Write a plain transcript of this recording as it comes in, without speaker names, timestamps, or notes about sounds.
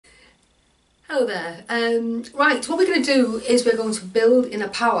Hello there. Right, what we're going to do is we're going to build inner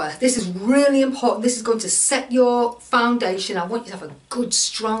power. This is really important. This is going to set your foundation. I want you to have a good,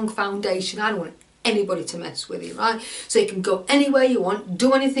 strong foundation. I don't want anybody to mess with you, right? So you can go anywhere you want,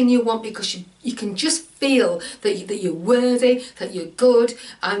 do anything you want, because you can just feel that you're worthy, that you're good,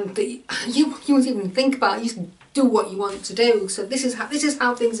 and that you won't even think about it. You just do what you want to do. So this is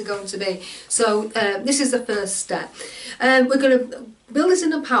how things are going to be. So this is the first step. We're going to build this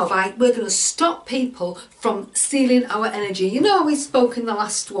inner power by, we're going to stop people from stealing our energy. You know, we spoke in the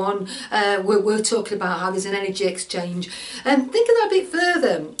last one, we're talking about how there's an energy exchange. And think of that a bit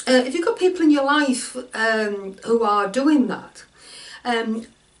further. If you've got people in your life who are doing that,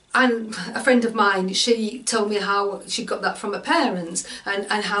 and a friend of mine, she told me how she got that from her parents,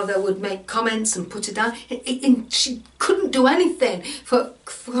 and how they would make comments and put it down. She couldn't do anything for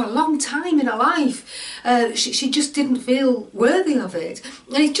a long time in her life. She just didn't feel worthy of it.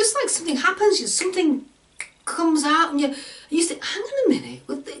 And it's just like something happens, something comes out, and you think, hang on a minute,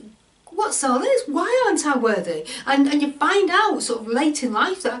 what's all this? Why aren't I worthy? And you find out sort of late in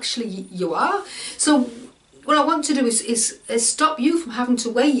life that actually you are. So what I want to do is stop you from having to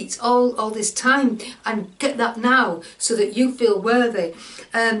wait all this time, and get that now so that you feel worthy.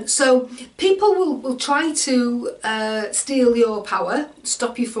 So people will try to steal your power,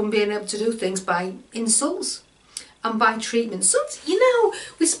 stop you from being able to do things by insults and by treatment. So, you know,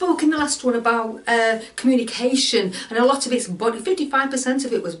 we spoke in the last one about communication, and a lot of it's body, 55%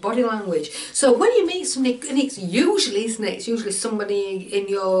 of it was body language. So when you meet somebody, and it's usually, isn't it, it's usually somebody in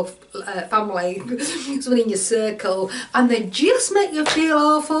your family, somebody in your circle, and they just make you feel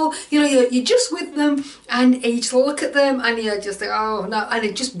awful. You know, you're just with them, and you just look at them, and you're just like, oh no, and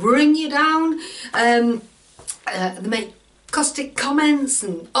they just bring you down. They make caustic comments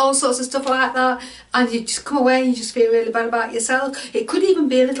and all sorts of stuff like that, and you just come away and you just feel really bad about yourself. It could even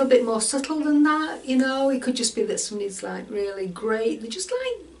be a little bit more subtle than that, you know. It could just be that somebody's like really great, they're just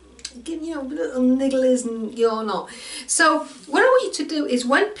like giving you little nigglers and you're not. So what I want you to do is,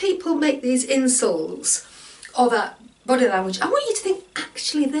 when people make these insults or that body language, I want you to think,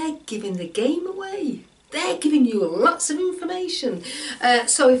 actually they're giving the game away. They're giving you lots of information.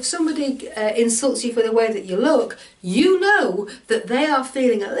 So if somebody insults you for the way that you look, you know that they are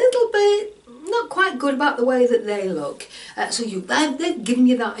feeling a little bit not quite good about the way that they look. So they're giving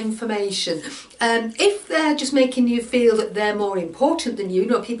you that information. If they're just making you feel that they're more important than you, you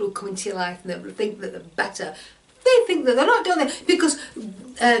know, people who come into your life and they think that they're better, they think that they're not, don't they? Because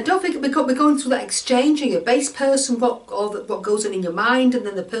don't forget, we're going through that exchange. Your base person, what goes on in your mind, and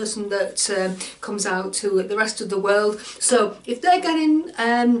then the person that comes out to the rest of the world. So if they're getting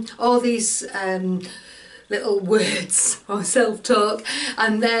all these little words or self-talk,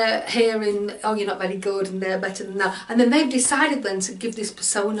 and they're hearing, oh, you're not very good, and they're better than that, and then they've decided then to give this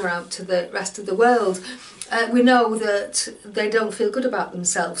persona out to the rest of the world, we know that they don't feel good about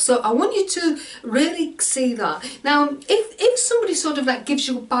themselves. So I want you to really see that. Now, if somebody sort of like gives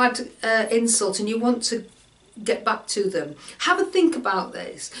you a bad insult and you want to get back to them, have a think about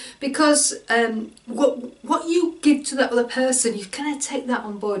this, because what you give to that other person, you kind of take that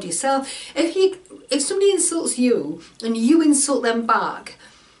on board yourself. If somebody insults you and you insult them back,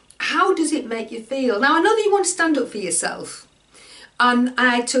 how does it make you feel? Now, I know that you want to stand up for yourself, and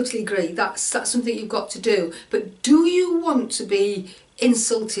I totally agree, that's something you've got to do, but do you want to be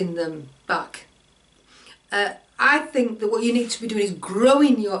insulting them back? I think that what you need to be doing is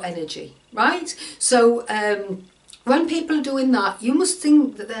growing your energy, right? So when people are doing that, you must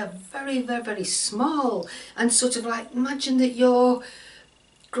think that they're very, very, very small, and sort of like imagine that you're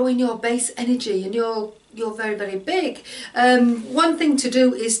growing your base energy and you're very, very big. One thing to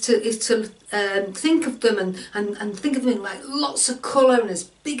do is to think of them and think of them in like lots of colour and as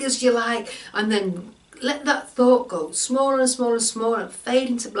big as you like, and then let that thought go smaller and smaller and smaller and fade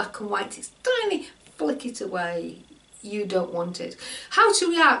into black and white. It's tiny. Flick it away. You don't want it. How to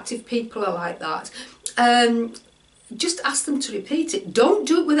react if people are like that? Just ask them to repeat it. Don't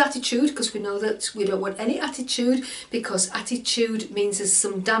do it with attitude, because we know that we don't want any attitude, because attitude means there's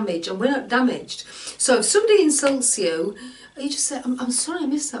some damage, and we're not damaged. So if somebody insults you, you just say, I'm sorry, I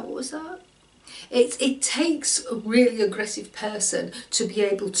missed that. What was that? It takes a really aggressive person to be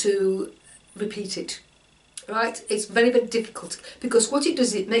able to repeat it. Right? It's very, very difficult, because what it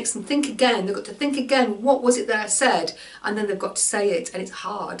does is it makes them think again. They've got to think again, what was it that I said, and then they've got to say it, and it's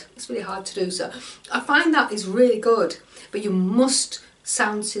hard. It's really hard to do so. I find that is really good, but you must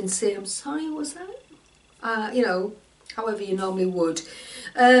sound sincere. I'm sorry, what was that? You know, however you normally would.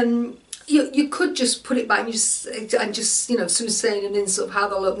 You could just put it back and just you know, someone saying an insult, how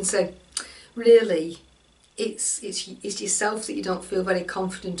they look, and say, really, it's yourself that you don't feel very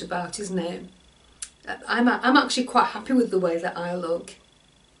confident about, isn't it? I'm actually quite happy with the way that I look,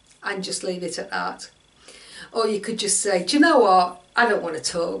 and just leave it at that. Or you could just say, do you know what, I don't want to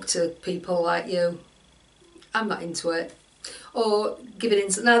talk to people like you, I'm not into it. Or give an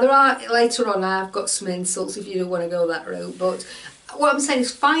insult. Now there are, later on I've got some insults if you do want to go that route, but what I'm saying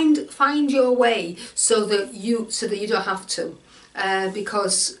is find your way so that you don't have to,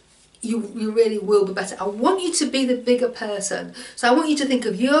 because you really will be better. I want you to be the bigger person. So I want you to think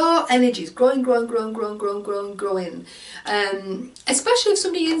of your energies growing, especially if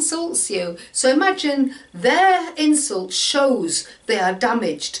somebody insults you. So imagine their insult shows they are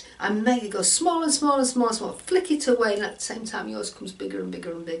damaged, and make it go smaller and smaller and smaller and smaller. Flick it away, and at the same time yours comes bigger and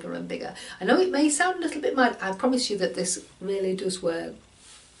bigger and bigger and bigger. I know it may sound a little bit mad. I promise you that this really does work.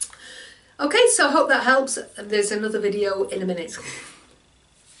 Okay, so I hope that helps. There's another video in a minute.